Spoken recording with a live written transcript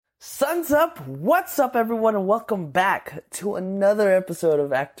Sun's up! What's up, everyone, and welcome back to another episode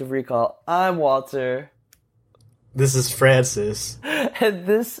of Active Recall. I'm Walter. This is Francis. And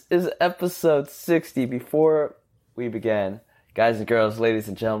this is episode 60. Before we begin, guys and girls, ladies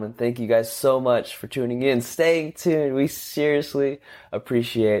and gentlemen, thank you guys so much for tuning in, staying tuned. We seriously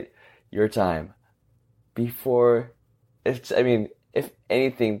appreciate your time. If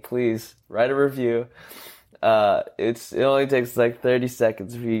anything, please write a review. It only takes like 30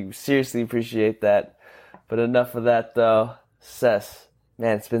 seconds. We seriously appreciate that. But enough of that, though. Sess,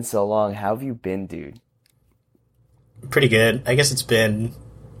 man, it's been so long. How have you been, dude? Pretty good. I guess it's been,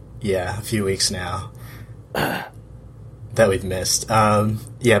 a few weeks now that we've missed.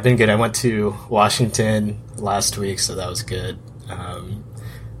 I've been good. I went to Washington last week, so that was good.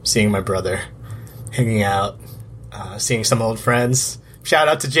 Seeing my brother, hanging out, seeing some old friends. Shout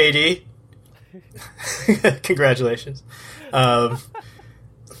out to JD. Congratulations.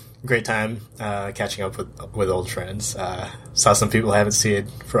 Great time catching up with old friends. Saw some people I haven't seen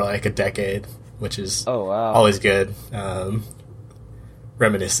for like a decade, which is always good.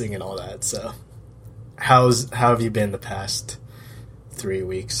 Reminiscing and all that. So how have you been the past 3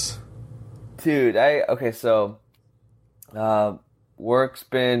 weeks? Dude, work's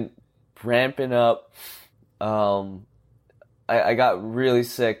been ramping up. I got really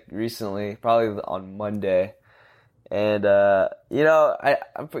sick recently, probably on Monday, and I'm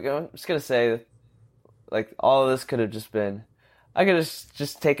just gonna say, like, all of this could have just been, I could have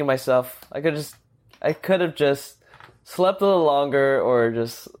just taken myself, I could have just slept a little longer, or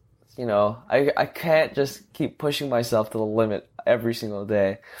just, I can't just keep pushing myself to the limit every single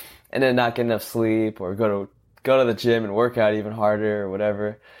day, and then not get enough sleep, or go to the gym and work out even harder, or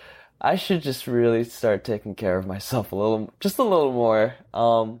whatever. I should just really start taking care of myself a little more.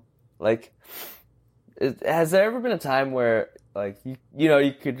 Has there ever been a time where, like,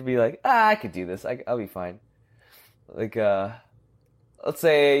 you could be like, I could do this, I'll be fine. Like, let's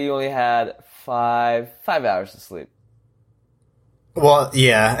say you only had 5 hours to sleep. Well,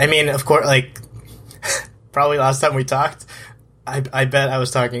 yeah, I mean, of course, like, probably last time we talked, I bet I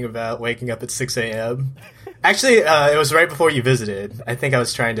was talking about waking up at 6 a.m., Actually, it was right before you visited. I think I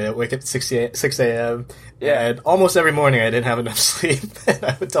was trying to wake up at 6 a.m. Yeah. And almost every morning I didn't have enough sleep. And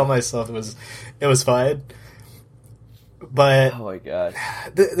I would tell myself it was fine. But oh my god,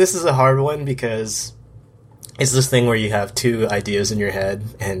 this is a hard one because it's this thing where you have two ideas in your head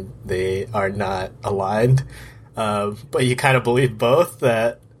and they are not aligned. But you kind of believe both,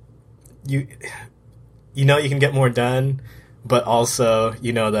 that you can get more done, but also,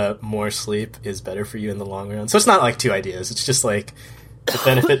 that more sleep is better for you in the long run. So it's not like two ideas. It's just like the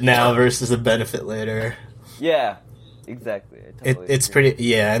benefit now versus the benefit later. Yeah, exactly. It's pretty,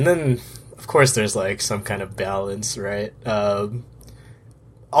 yeah. And then, of course, there's like some kind of balance, right?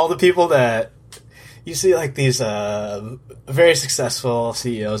 All the people that you see, like these very successful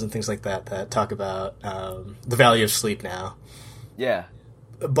CEOs and things like that talk about the value of sleep now. Yeah.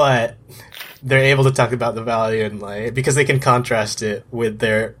 But they're able to talk about the value and, like, because they can contrast it with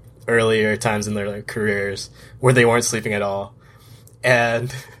their earlier times in their, like, careers where they weren't sleeping at all.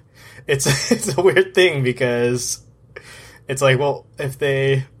 And it's a weird thing because it's like, well, if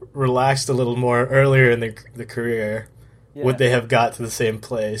they relaxed a little more earlier in the career, would they have got to the same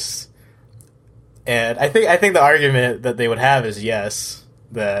place? And I think the argument that they would have is yes,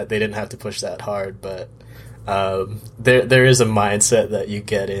 that they didn't have to push that hard, but there is a mindset that you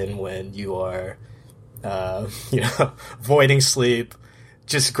get in when you are, avoiding sleep,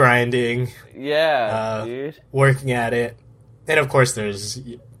 just grinding, dude, working at it, and of course there's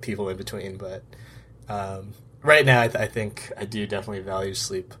people in between. But right now, I think I do definitely value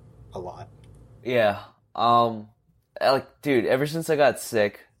sleep a lot. Yeah, dude, ever since I got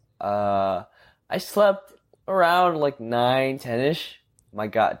sick, I slept around like 9, 10-ish. My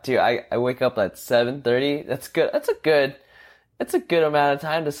God, dude, I wake up at 7:30. That's good. That's a good amount of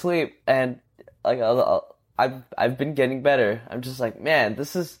time to sleep, and like I've been getting better. I'm just like, man,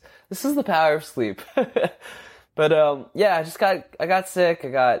 this is the power of sleep. But I got sick.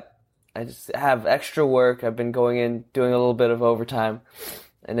 I just have extra work. I've been going in, doing a little bit of overtime,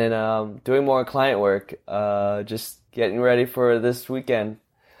 and then doing more client work. Just getting ready for this weekend.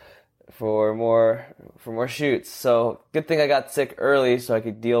 For more shoots. So good thing I got sick early so I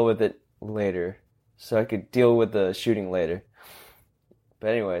could deal with it later. So I could deal with the shooting later. But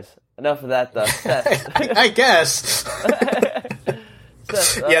anyways, enough of that though. I guess.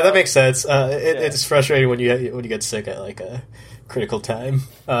 Yeah, that makes sense. It's frustrating when you get sick at like a critical time.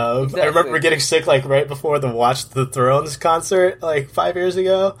 Exactly. I remember getting sick like right before the Watch the Thrones concert like 5 years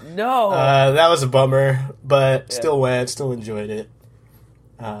ago. No. That was a bummer, but still went, still enjoyed it.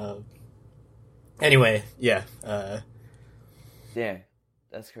 Um, anyway, yeah. Damn,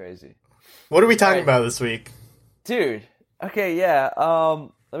 that's crazy. What are we talking Right. about this week? Dude, okay, yeah.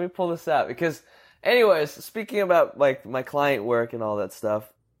 Let me pull this out because, anyways, speaking about like my client work and all that stuff,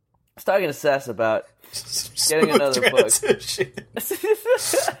 I was talking to Sess about getting another book.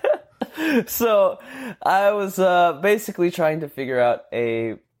 So I was basically trying to figure out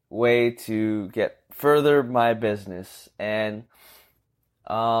a way to get further my business, and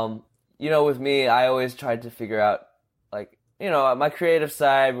with me, I always tried to figure out like my creative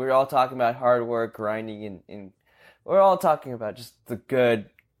side. We were all talking about hard work, grinding, and we're all talking about just the good,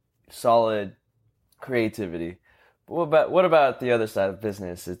 solid creativity. But what about the other side of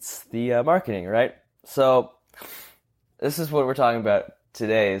business? It's the marketing, right? So this is what we're talking about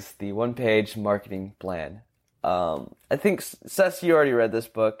today: is the one-page marketing plan. I think Sess, you already read this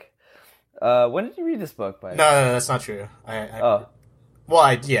book. When did you read this book? By No, that's not true. Oh,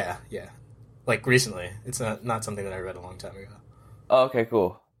 Yeah. Like recently. It's not something that I read a long time ago. oh, okay,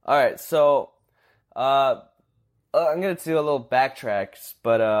 cool. All right, so I'm gonna do a little backtracks,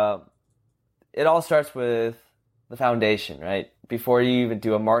 but it all starts with the foundation, right? Before you even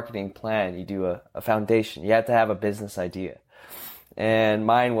do a marketing plan, you do a foundation. You have to have a business idea. And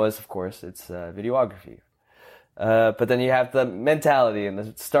mine was, of course, it's videography. But then you have the mentality and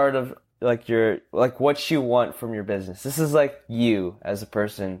the start of like what you want from your business. This is like you as a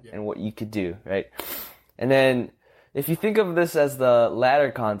person and what you could do, right? And then if you think of this as the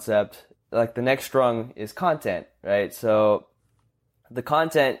ladder concept, like the next rung is content, right? So the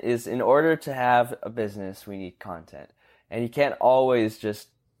content is, in order to have a business, we need content. And you can't always just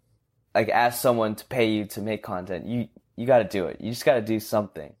like ask someone to pay you to make content. You got to do it. You just got to do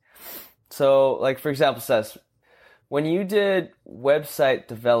something. So like, for example, Seth, when you did website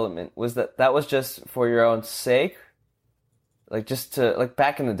development, was that was just for your own sake? Like just to, like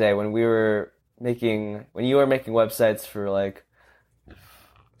back in the day when you were making websites for like,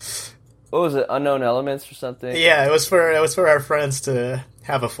 what was it, Unknown Elements or something? Yeah, it was for our friends to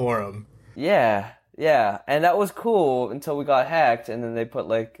have a forum. Yeah, and that was cool until we got hacked, and then they put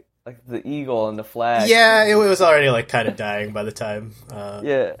like the eagle and the flag. Yeah, it was already like kind of dying by the time.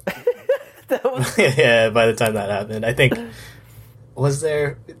 Yeah, that was. Yeah, by the time that happened, I think was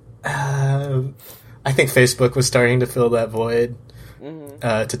there. I think Facebook was starting to fill that void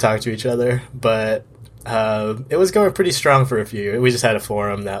to talk to each other, but it was going pretty strong for a few. We just had a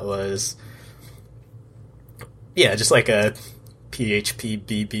forum that was, just like a PHP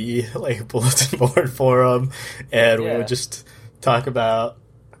BB, like bulletin board forum, and we would just talk about.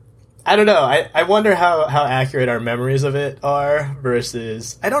 I don't know. I wonder how accurate our memories of it are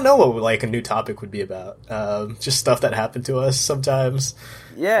versus I don't know what like a new topic would be about. Just stuff that happened to us sometimes.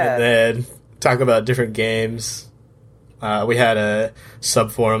 Yeah. And then talk about different games. We had a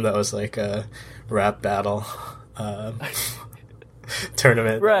sub forum that was like a rap battle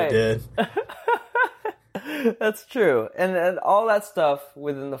tournament Right. that we did. That's true. And all that stuff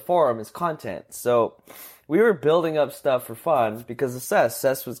within the forum is content. So we were building up stuff for fun because of Sess.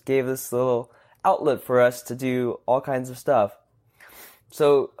 Sess gave this little outlet for us to do all kinds of stuff.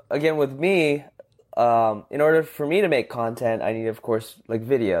 So again, with me, in order for me to make content, I need, of course, like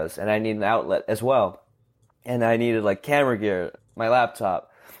videos, and I need an outlet as well. And I needed like camera gear, my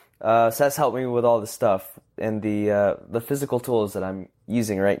laptop. Sess helped me with all the stuff and the physical tools that I'm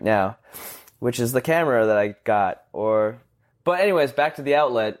using right now, which is the camera that I got. But anyways, back to the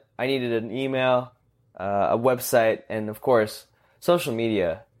outlet. I needed an email, a website, and of course, social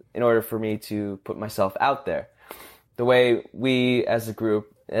media in order for me to put myself out there. The way we, as a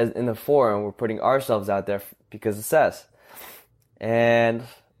group, in the forum, we're putting ourselves out there because of Sess. And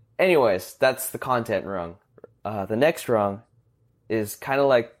anyways, that's the content rung. The next rung is kind of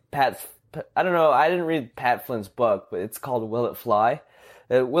like I don't know, I didn't read Pat Flynn's book, but it's called Will It Fly?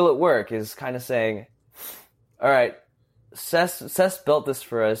 Will It Work is kind of saying, all right, Sess built this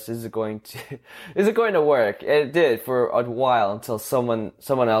for us. Is it going to work? And it did for a while until someone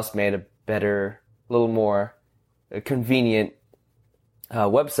else made a better, little more convenient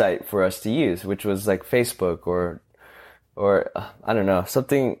website for us to use, which was like Facebook or I don't know,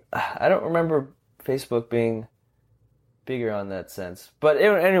 something. I don't remember Facebook being bigger on that sense. But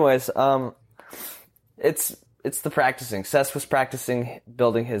anyways, it's the practicing. Sess was practicing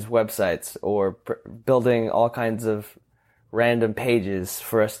building his websites or building all kinds of random pages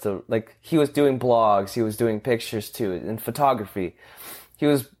for us to, like, he was doing blogs, he was doing pictures too, and photography. He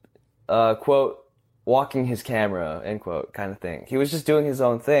was, quote, walking his camera, end quote, kind of thing. He was just doing his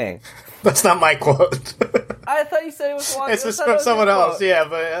own thing. That's not my quote. I thought you said it was walking. It's just from someone else, yeah,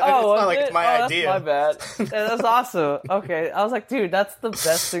 but it's not like it's my idea. That's my bad. Yeah, that's awesome. Okay, I was like, dude, that's the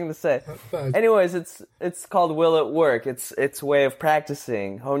best thing to say. Anyways, it's called Will It Work? It's a way of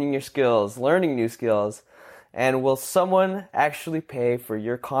practicing, honing your skills, learning new skills, and will someone actually pay for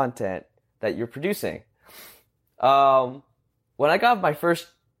your content that you're producing? When I got my first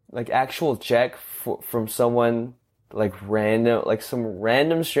actual check from someone random, some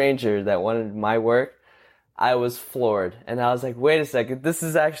random stranger that wanted my work, I was floored, and I was like, wait a second, this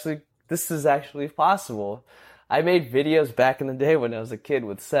is actually possible. I made videos back in the day when I was a kid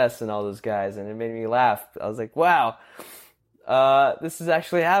with Cess and all those guys, and it made me laugh. I was like, wow, this is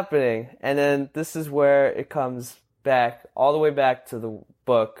actually happening. And then this is where it comes back, all the way back to the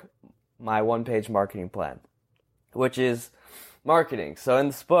book, My One-Page Marketing Plan, which is marketing. So in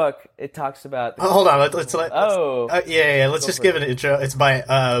this book, it talks about... Hold on, let's just give an intro. It's by...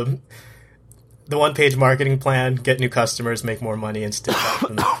 The One-Page Marketing Plan, Get New Customers, Make More Money, and Stick Out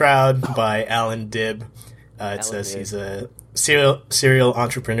from the Crowd by Alan Dibb. It says he's a serial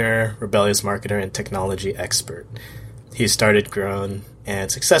entrepreneur, rebellious marketer, and technology expert. He started, grown, and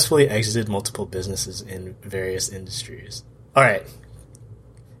successfully exited multiple businesses in various industries. All right.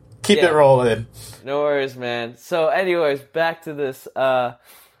 Keep it rolling. No worries, man. So anyways, back to this. So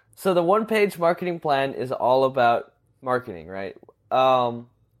the One-Page Marketing Plan is all about marketing, right?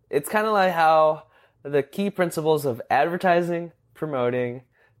 It's kind of like how the key principles of advertising, promoting,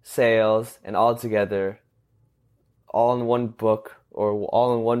 sales, and all together, all in one book or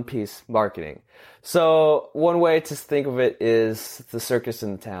all in one piece, marketing. So one way to think of it is the circus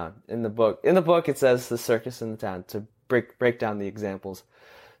in the town. In the book, it says the circus in the town to break down the examples.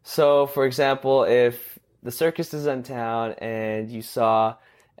 So, for example, if the circus is in town and you saw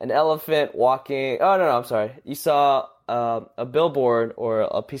an elephant walking... You saw a billboard or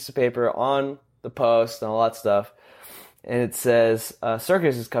a piece of paper on the post and all that stuff, and it says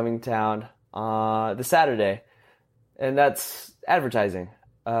circus is coming to town this Saturday, and that's advertising.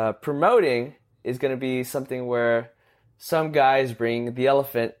 Promoting is going to be something where some guys bring the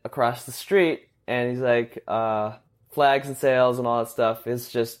elephant across the street, and he's like flags and sales and all that stuff.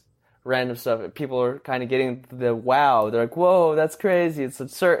 It's just random stuff. People are kind of getting the wow. They're like, whoa, that's crazy. It's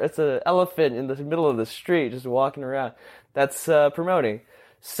an elephant in the middle of the street just walking around. That's promoting.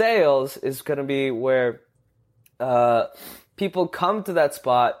 Sales is going to be where people come to that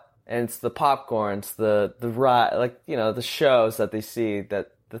spot, and it's the popcorns, the ride, the shows that they see,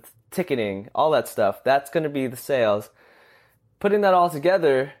 that the ticketing, all that stuff. That's going to be the sales. Putting that all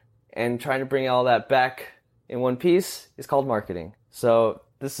together and trying to bring all that back in one piece is called marketing. So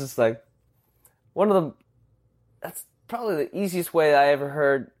this is that's probably the easiest way I ever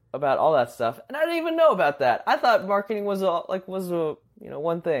heard about all that stuff. And I didn't even know about that. I thought marketing was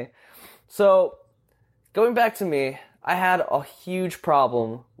one thing. So going back to me, I had a huge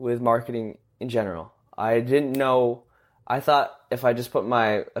problem with marketing in general. I didn't know. I thought if I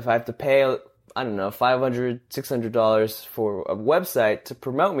have to pay, I don't know, $500, $600 for a website to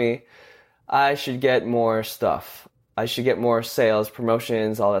promote me, I should get more stuff. I should get more sales,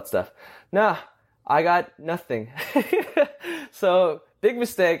 promotions, all that stuff. Nah, I got nothing. So, big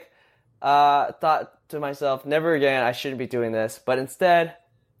mistake. Thought to myself, never again, I shouldn't be doing this. But instead,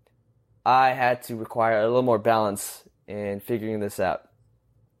 I had to require a little more balance in figuring this out.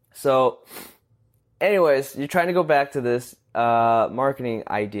 So, anyways, you're trying to go back to this marketing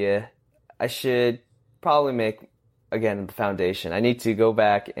idea. I should probably make, again, the foundation. I need to go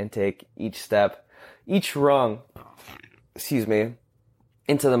back and take each step, each rung,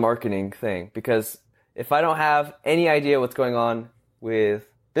 into the marketing thing. Because if I don't have any idea what's going on with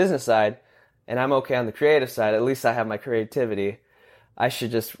business side, and I'm okay on the creative side, at least I have my creativity, I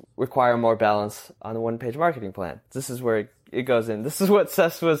should just require more balance on the one-page marketing plan. This is where it goes in. This is what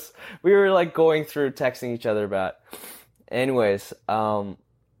Seth we were going through texting each other about. Anyways,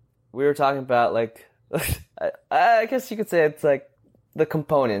 we were talking about I guess you could say it's the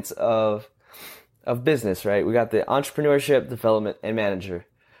components of business, right? We got the entrepreneurship, development, and manager.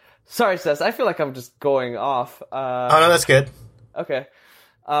 Sorry, Seth, I feel like I'm just going off. Oh, no, that's good. Okay.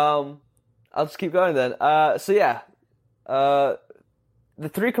 I'll just keep going then. The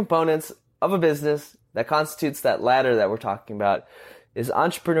three components of a business that constitutes that ladder that we're talking about is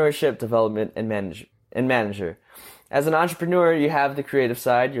entrepreneurship, development, and manager. As an entrepreneur, you have the creative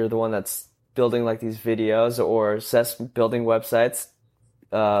side. You're the one that's building these videos or building websites,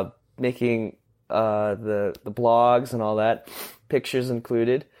 making the blogs and all that, pictures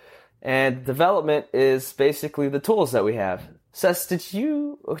included. And development is basically the tools that we have. Seth, do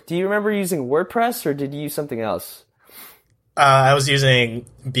you remember using WordPress or did you use something else? I was using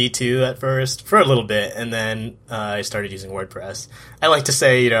B2 at first for a little bit, and then I started using WordPress. I like to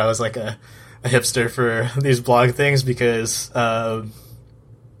say, I was like a hipster for these blog things because I'm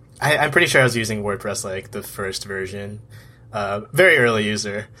pretty sure I was using WordPress like the first version. Very early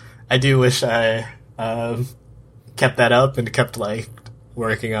user. I do wish I kept that up and kept like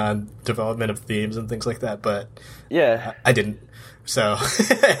working on development of themes and things like that, but Yeah. I didn't. So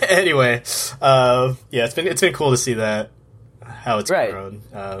anyway, yeah, it's been cool to see that how it's Right. grown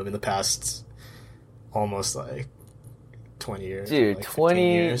in the past almost like 20 years, Dude, like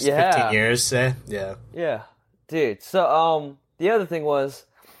 20 years, yeah. 15 years, say, yeah. Yeah. Dude, so the other thing was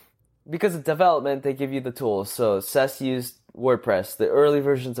because of development they give you the tools. So Seth used WordPress. The early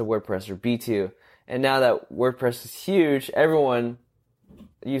versions of WordPress are B2. And now that WordPress is huge, everyone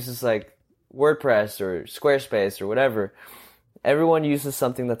uses like WordPress or Squarespace or whatever. Everyone uses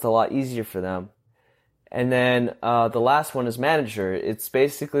something that's a lot easier for them. And then the last one is Manager. It's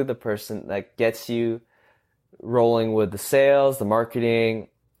basically the person that gets you rolling with the sales, the marketing,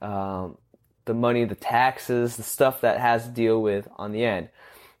 the money, the taxes, the stuff that has to deal with on the end.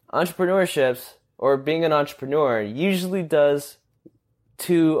 Entrepreneurships, or being an entrepreneur, usually does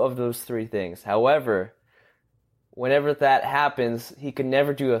two of those three things. However, whenever that happens, he can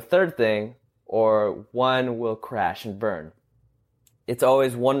never do a third thing, or one will crash and burn. It's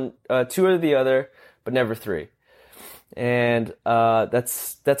always two or the other, but never three. And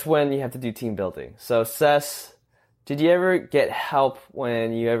that's when you have to do team building. So, Seth, did you ever get help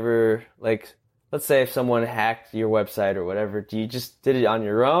when you ever, like, let's say if someone hacked your website or whatever, you just did it on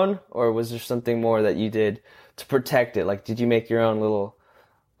your own, or was there something more that you did to protect it? Like, did you make your own little,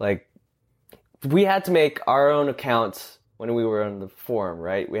 like, we had to make our own accounts when we were on the forum,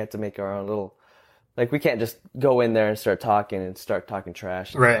 right? We had to make our own little, like, we can't just go in there and start talking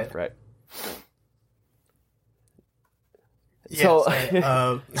trash and Right. stuff, right? Yes, So,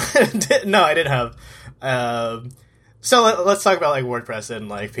 no, I didn't have. So let's talk about like WordPress and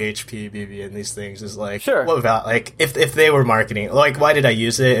like PHP, BB, and these things. Is like, Sure. What about like if they were marketing? Like, why did I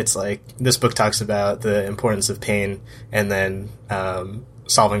use it? It's like this book talks about the importance of pain and then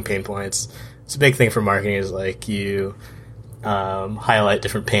solving pain points. It's a big thing for marketing. Is like you highlight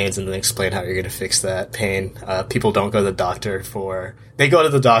different pains and then explain how you're going to fix that pain. People don't go to the doctor they go to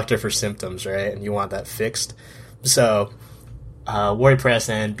the doctor for symptoms, right? And you want that fixed. So WordPress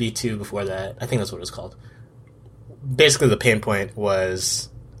and B2 before that, I think that's what it was called. Basically, the pain point was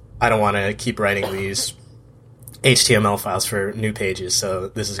I don't want to keep writing these HTML files for new pages, so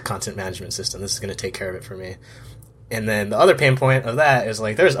this is a content management system. This is going to take care of it for me. And then the other pain point of that is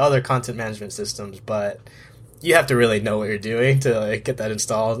like there's other content management systems, but you have to really know what you're doing to like get that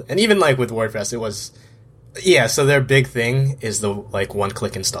installed. And even like with WordPress, it was so their big thing is the like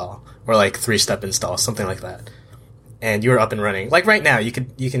one-click install or like 3-step install, something like that. And you're up and running. Like right now, you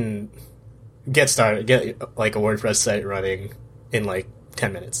can get like a WordPress site running in like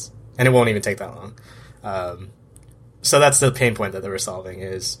 10 minutes, and it won't even take that long. So that's the pain point that they were solving.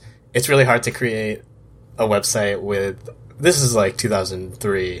 Is it's really hard to create a website with. This is like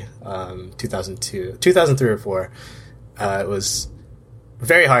 2003, 2002, 2003 or 4. It was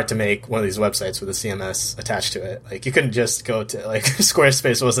very hard to make one of these websites with a CMS attached to it. Like you couldn't just go to like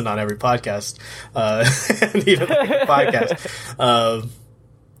Squarespace wasn't on every podcast, and even like a podcast.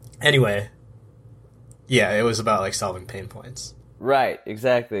 Anyway, yeah, it was about like solving pain points. right,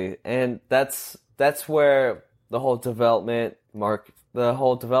 exactly. And that's where the whole development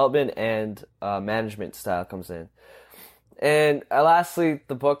and management style comes in. And lastly,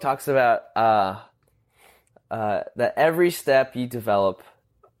 the book talks about that every step you develop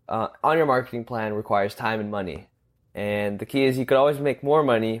on your marketing plan requires time and money. And the key is you could always make more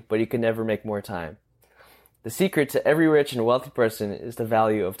money, but you can never make more time. The secret to every rich and wealthy person is the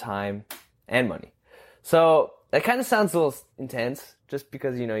value of time and money. So that kind of sounds a little intense just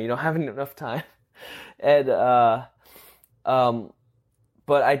because, you don't have enough time. And, but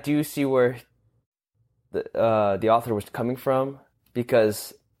I do see where the author was coming from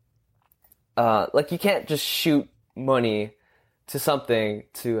because, like you can't just shoot money to something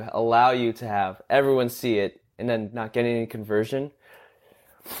to allow you to have everyone see it and then not get any conversion.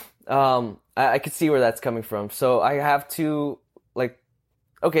 I could see where that's coming from. So I have to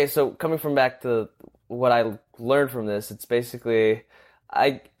so coming from back to what I learned from this, it's basically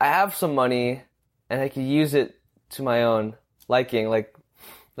I have some money and I could use it to my own liking. Like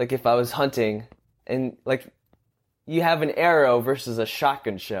if I was hunting and like you have an arrow versus a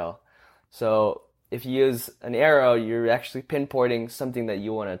shotgun shell. So if you use an arrow, you're actually pinpointing something that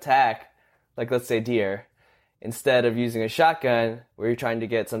you want to attack, like let's say deer. instead of using a shotgun where you're trying to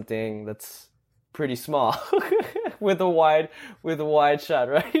get something that's pretty small with a wide shot,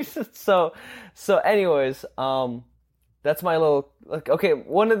 right? So anyways, that's my little, like, okay,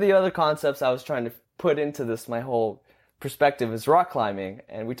 one of the other concepts I was trying to put into this, my whole perspective, is rock climbing,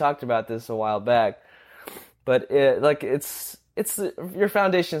 and we talked about this a while back. But it's your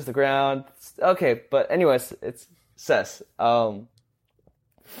foundation is the ground. Okay, but anyways, it's Cess.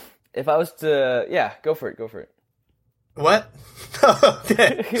 If I was to, yeah, go for it. What?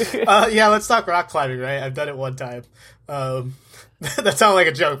 Okay. Yeah, let's talk rock climbing, right? I've done it one time. That sounded like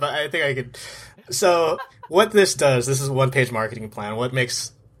a joke, but I think I could. So what this does, this is a one-page marketing plan. What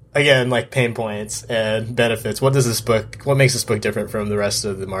makes, again, like pain points and benefits, what makes this book different from the rest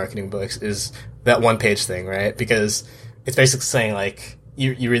of the marketing books is that one-page thing, right? Because it's basically saying, like,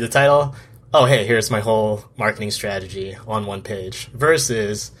 you read the title, oh, hey, here's my whole marketing strategy on one page,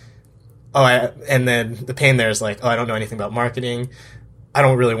 versus, and then the pain there is like, oh, I don't know anything about marketing. I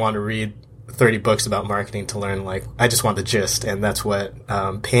don't really want to read 30 books about marketing to learn, like, I just want the gist. And that's what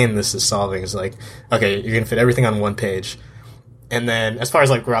pain this is solving, is like, okay, you're going to fit everything on one page. And then as far as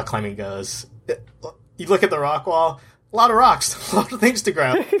like rock climbing goes, you look at the rock wall, a lot of rocks, a lot of things to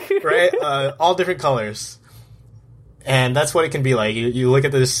grab, right? All different colors. And that's what it can be like. You look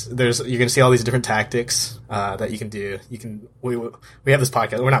at this, you're going to see all these different tactics that you can do. We have this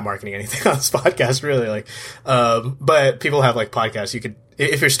podcast. We're not marketing anything on this podcast, really. Like, but people have like podcasts. You could,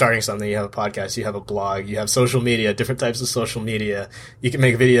 if you're starting something, you have a podcast, you have a blog, you have social media, different types of social media. You can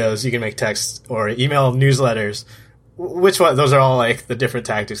make videos, you can make text or email newsletters. Which one? Those are all like the different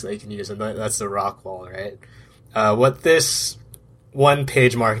tactics that you can use, and that's the rock wall, right? What this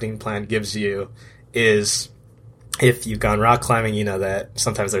one-page marketing plan gives you is, if you've gone rock climbing, you know that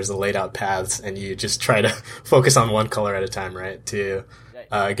sometimes there's the laid out paths, and you just try to focus on one color at a time, right? To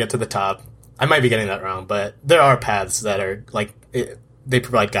get to the top. I might be getting that wrong, but there are paths that are like they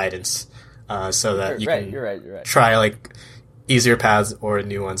provide guidance, so that you can you're right. Try like easier paths or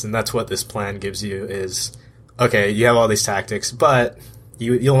new ones, and that's what this plan gives you. Is, okay, you have all these tactics, but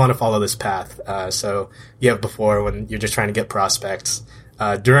you'll want to follow this path. So you have before, when you're just trying to get prospects.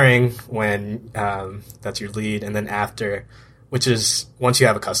 During, when that's your lead, and then after, which is once you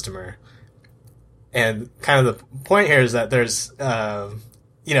have a customer. And kind of the point here is that there's,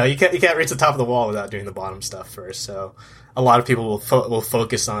 you can't reach the top of the wall without doing the bottom stuff first. So a lot of people will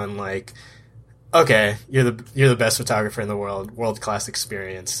focus on, like, okay, you're the best photographer in the world-class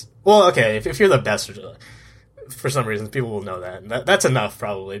experience. Well, okay, if you're the best, for some reason, people will know that. That's enough,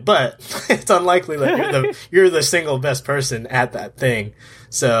 probably. But it's unlikely that you're the single best person at that thing.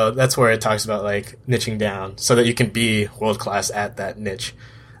 So that's where it talks about, like, niching down so that you can be world-class at that niche.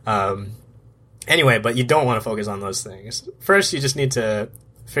 Anyway, but you don't want to focus on those things. First, you just need to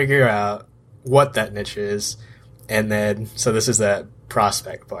figure out what that niche is. And then, so this is that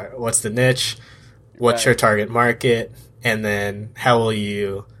prospect part. What's the niche? What's your target market? And then how will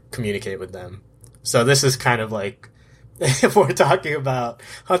you communicate with them? So this is kind of like, if we're talking about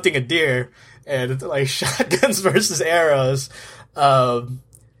hunting a deer and like shotguns versus arrows,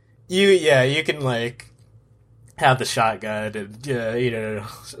 you can like have the shotgun and,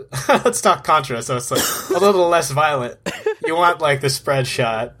 let's talk Contra. So it's like a little less violent. You want like the spread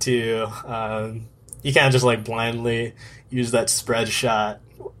shot to, you can't just like blindly use that spread shot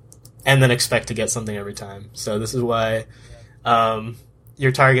and then expect to get something every time. So this is why,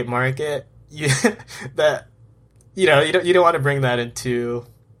 your target market, you don't want to bring that into,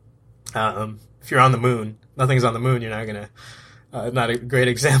 if you're on the moon, nothing's on the moon, you're not gonna, not a great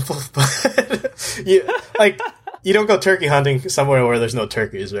example, but you don't go turkey hunting somewhere where there's no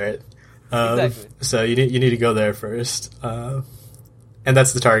turkeys, right? Exactly. So you need to go there first, and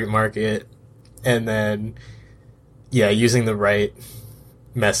that's the target market, and then using the right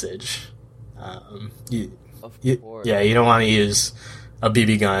message. You don't want to use a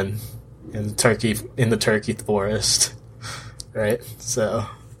BB gun in the turkey forest, right? So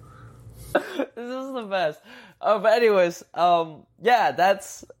this is the best. But anyways,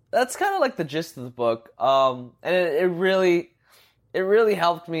 that's kind of like the gist of the book. And it really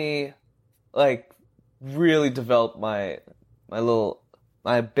helped me, like, really develop my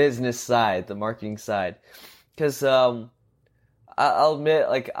business side, the marketing side, because I'll admit,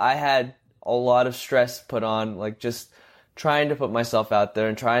 like, I had a lot of stress put on, like, just trying to put myself out there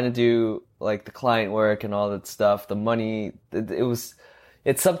and trying to do, like, the client work and all that stuff, the money. It's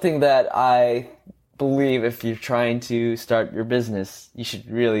something that I believe, if you're trying to start your business, you should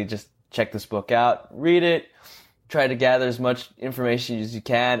really just check this book out, read it, try to gather as much information as you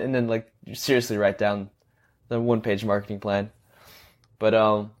can, and then, like, seriously write down the one-page marketing plan.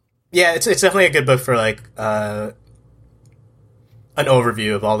 But Yeah, it's definitely a good book for like an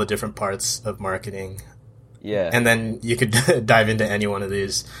overview of all the different parts of marketing. Yeah. And then you could dive into any one of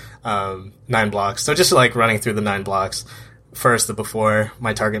these 9 blocks. So just like running through the 9 blocks. First, the before,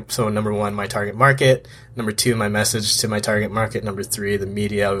 my target. So number 1, my target market. Number 2, my message to my target market. Number 3, the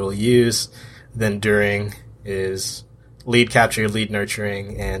media I will use. Then during is lead capture, lead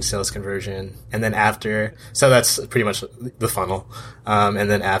nurturing, and sales conversion. And then after, so that's pretty much the funnel. And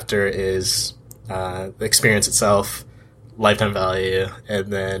then after is the experience itself, lifetime value,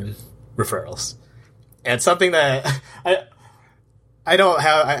 and then referrals. And something that I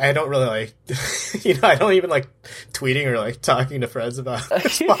don't really like, I don't even like tweeting or like talking to friends about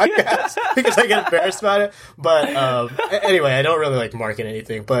this podcast because I get embarrassed about it. But anyway, I don't really like market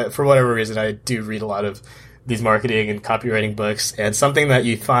anything. But for whatever reason, I do read a lot of these marketing and copywriting books. And something that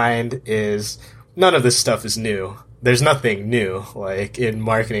you find is none of this stuff is new. There's nothing new, like in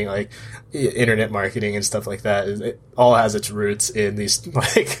marketing, like internet marketing and stuff like that. It all has its roots in these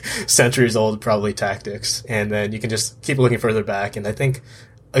like centuries old probably tactics. And then you can just keep looking further back. And I think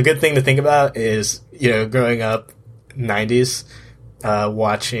a good thing to think about is, growing up 90s,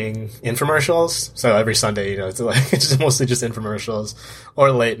 watching infomercials. So every Sunday, it's mostly just infomercials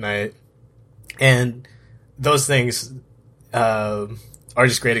or late night. And those things, are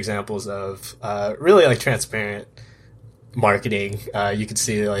just great examples of, really like transparent marketing. You can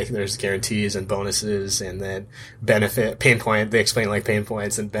see like there's guarantees and bonuses and then pain point. They explain like pain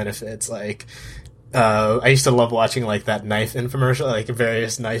points and benefits. Like, I used to love watching like that knife infomercial, like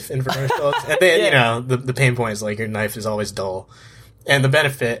various knife infomercials. And then, Yeah. the pain point is like your knife is always dull. And the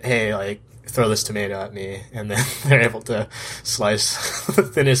benefit, hey, like throw this tomato at me. And then they're able to slice the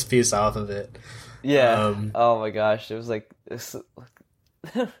thinnest piece off of it. Yeah. Oh my gosh. It was like this.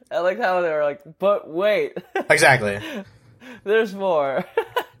 I like how they were like, but wait. Exactly. There's more.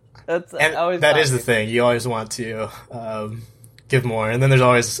 And always that is the thing. You always want to give more. And then there's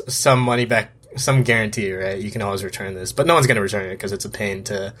always some money back, some guarantee, right? You can always return this. But no one's going to return it because it's a pain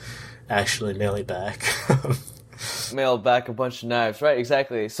to actually mail it back. Mail back a bunch of knives. Right,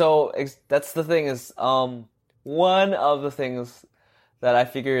 exactly. So that's the thing is, one of the things that I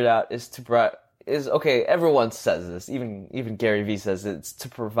figured out is okay, everyone says this, even Gary Vee says it's to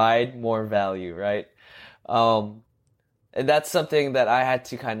provide more value, right? And that's something that I had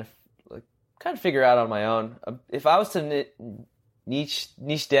to kind of figure out on my own. If I was to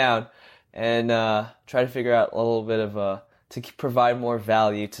niche down and try to figure out a little bit of to provide more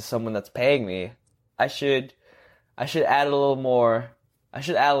value to someone that's paying me, I should add a little more. I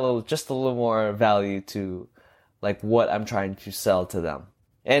should add just a little more value to like what I'm trying to sell to them.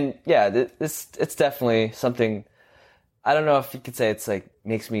 And yeah, it's definitely something. I don't know if you could say it's like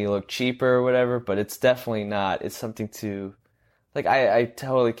makes me look cheaper or whatever, but it's definitely not. It's something to, like, I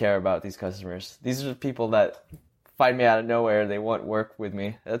totally care about these customers. These are the people that find me out of nowhere. They want work with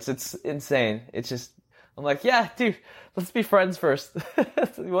me. It's insane. It's just, I'm like, yeah, dude, let's be friends first.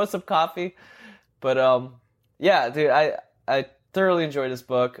 You want some coffee? But yeah, dude, I thoroughly enjoyed this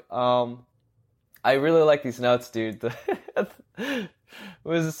book. I really like these notes, dude.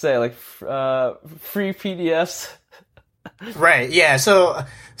 What does it say? Like free PDFs. Right. Yeah. So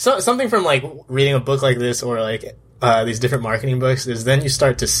something from like reading a book like this or like these different marketing books is then you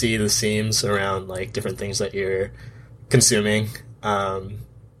start to see the themes around like different things that you're consuming.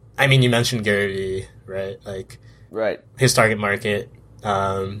 I mean, you mentioned Gary Vee, right? Like, right. His target market,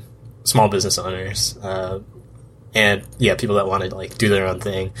 small business owners, and yeah, people that want to like do their own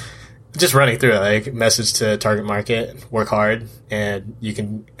thing. Just running through it, like message to target market, work hard, and you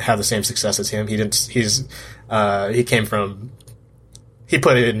can have the same success as him. He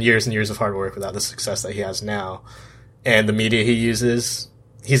put in years and years of hard work without the success that he has now. And the media he uses,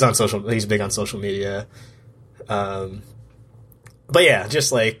 he's big on social media. But yeah,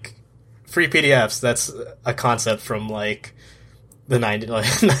 just like free PDFs, that's a concept from like the 90s, like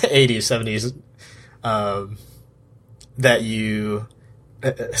 80s, 70s, that you,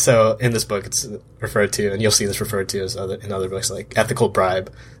 so in this book it's referred to, and you'll see this referred to in other books, like ethical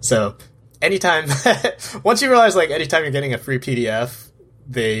bribe. So anytime, once you realize like anytime you're getting a free PDF,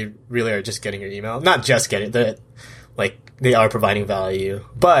 they really are just getting your email. Not just getting that, like they are providing value,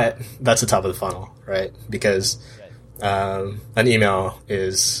 but that's the top of the funnel, right? Because an email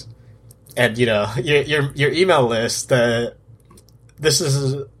is, and your email list. This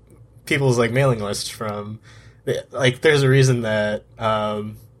is people's like mailing lists from. Like, there's a reason that.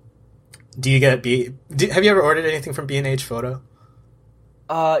 Have you ever ordered anything from B&H Photo?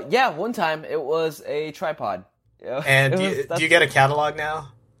 Yeah, one time it was a tripod. And do you get a catalog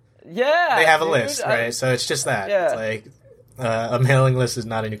now? Yeah, they have a list, right? So it's just that. Yeah. It's A mailing list is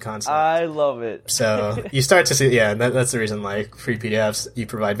not a new concept. I love it. So you start to see, yeah, that's the reason, like, free PDFs, you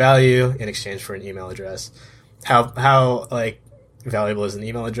provide value in exchange for an email address. How like, valuable is an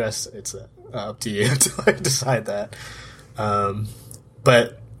email address? It's up to you to, like, decide that.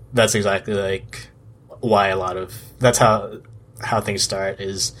 But that's exactly, like, why that's how things start,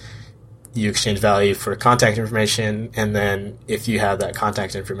 is you exchange value for contact information, and then if you have that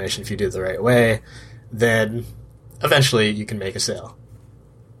contact information, if you do it the right way, then eventually you can make a sale.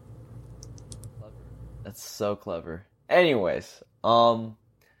 That's so clever. Anyways,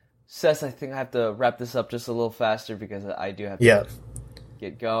 Seth, I think I have to wrap this up just a little faster because I do have to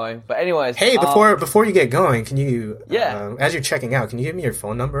get going. But anyways, hey, before you get going, can you as you're checking out, can you give me your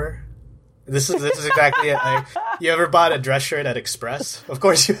phone number? This is exactly it. You ever bought a dress shirt at Express? Of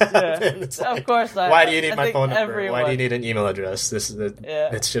course you have. Yeah. Of course I have. Why do you need my phone number? Everyone. Why do you need an email address?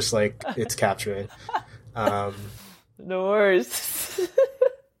 It's just like, it's capturing. No worries.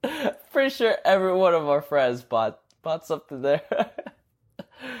 Pretty sure every one of our friends bought something there.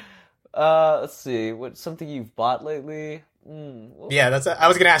 Let's see. What's something you've bought lately? Yeah, I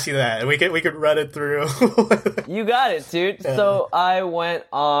was gonna ask you that. We could run it through. You got it, dude. Yeah. So I went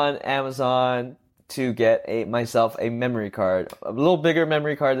on Amazon to get myself a memory card, a little bigger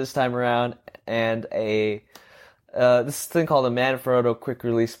memory card this time around, and this thing called a Manfrotto quick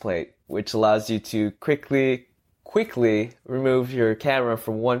release plate, which allows you to quickly remove your camera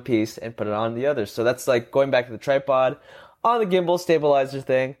from one piece and put it on the other. So that's like going back to the tripod on the gimbal stabilizer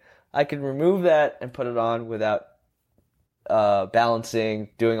thing. I can remove that and put it on without balancing,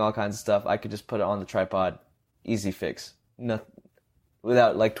 doing all kinds of stuff. I could just put it on the tripod, easy fix,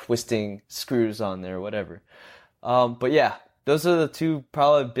 without like twisting screws on there or whatever. But yeah, those are the two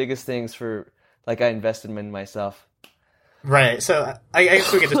probably biggest things for like I invested in myself. Right. So I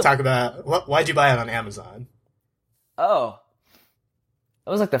guess we could just talk about why'd you buy it on Amazon? Oh,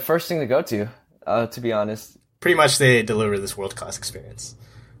 that was like the first thing to go to be honest. Pretty much, they deliver this world-class experience.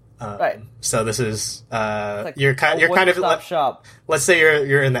 Right. So this is like you're kind of shop. Let's say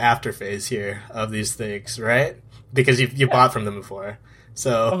you're in the after phase here of these things, right? Because you bought from them before,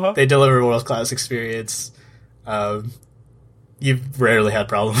 so they deliver world class experience. You've rarely had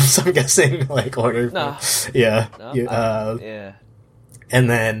problems, I'm guessing, like ordering. No. Yeah. No, yeah. And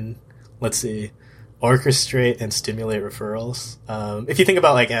then let's see, orchestrate and stimulate referrals. If you think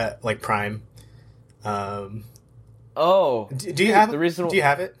about like Prime. Do you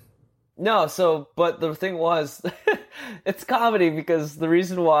have it? No, but the thing was, it's comedy because the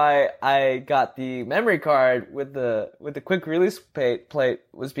reason why I got the memory card with the quick release plate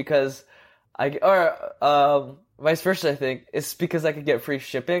was because vice versa, I think. It's because I could get free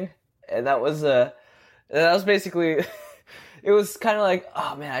shipping, and that was basically, it was kind of like,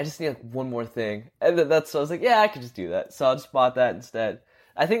 oh man, I just need like one more thing, and so I was like, yeah, I could just do that, so I just bought that instead.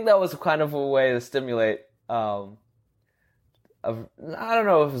 I think that was kind of a way to stimulate. I don't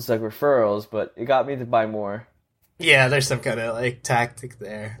know if it's like referrals, but it got me to buy more. Yeah, there's some kind of like tactic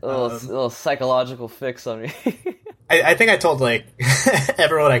there. A little psychological fix on me. I think I told like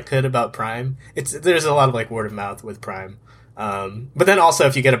everyone I could about Prime. There's a lot of like word of mouth with Prime. But then also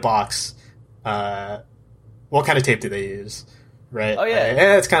if you get a box, what kind of tape do they use? Right? Oh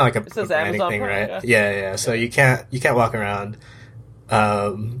yeah, it's kind of like a branding thing, Prime, right? Yeah. So you can't walk around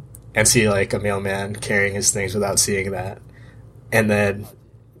and see like a mailman carrying his things without seeing that. And then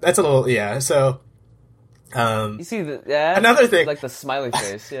that's a little so you see another thing, like the smiley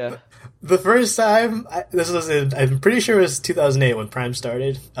face. Yeah. The first time I'm pretty sure it was 2008 when Prime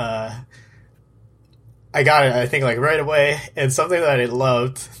started. I got it, I think, like right away, and something that I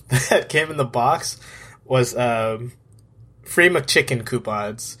loved that came in the box was free McChicken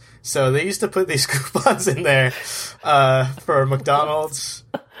coupons. So they used to put these coupons in there for McDonald's.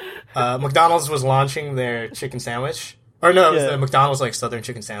 McDonald's was launching their chicken sandwich. Or no, it was the McDonald's like Southern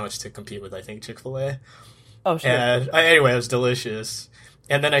chicken sandwich to compete with, I think, Chick-fil-A. Oh, sure. And anyway, it was delicious.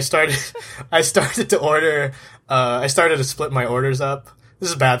 And then I started to order. I started to split my orders up.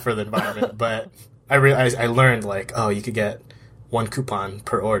 This is bad for the environment, but I learned like, oh, you could get one coupon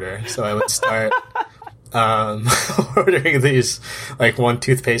per order. So I would start ordering these like one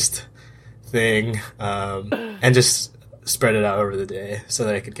toothpaste thing, and just spread it out over the day so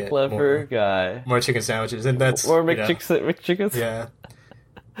that I could get more chicken sandwiches, and that's more McChickens. Yeah,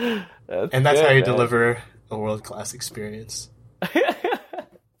 that's how you deliver a world class experience.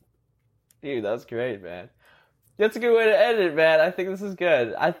 Dude, that's great, man. That's a good way to end it, man. I think this is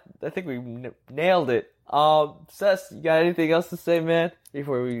good. I think we nailed it. Seth, you got anything else to say, man,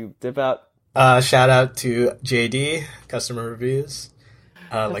 before we dip out? Shout out to JD Customer Reviews,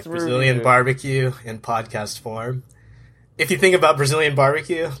 like Brazilian barbecue in podcast form. if you think about Brazilian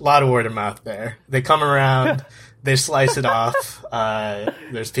barbecue, a lot of word of mouth there. They come around, they slice it off.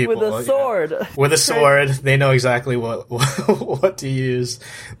 There's people with a sword. With a sword. They know exactly what to use.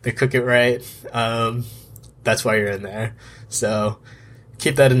 They cook it right. That's why you're in there. So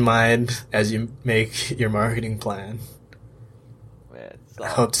keep that in mind as you make your marketing plan. Man, I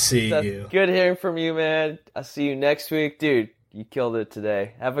hope to see you. Good hearing from you, man. I'll see you next week. Dude, you killed it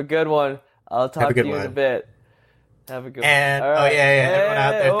today. Have a good one. I'll talk to you in a bit. Have a good one. All right. Everyone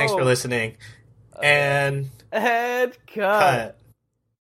out there, thanks for listening. And cut.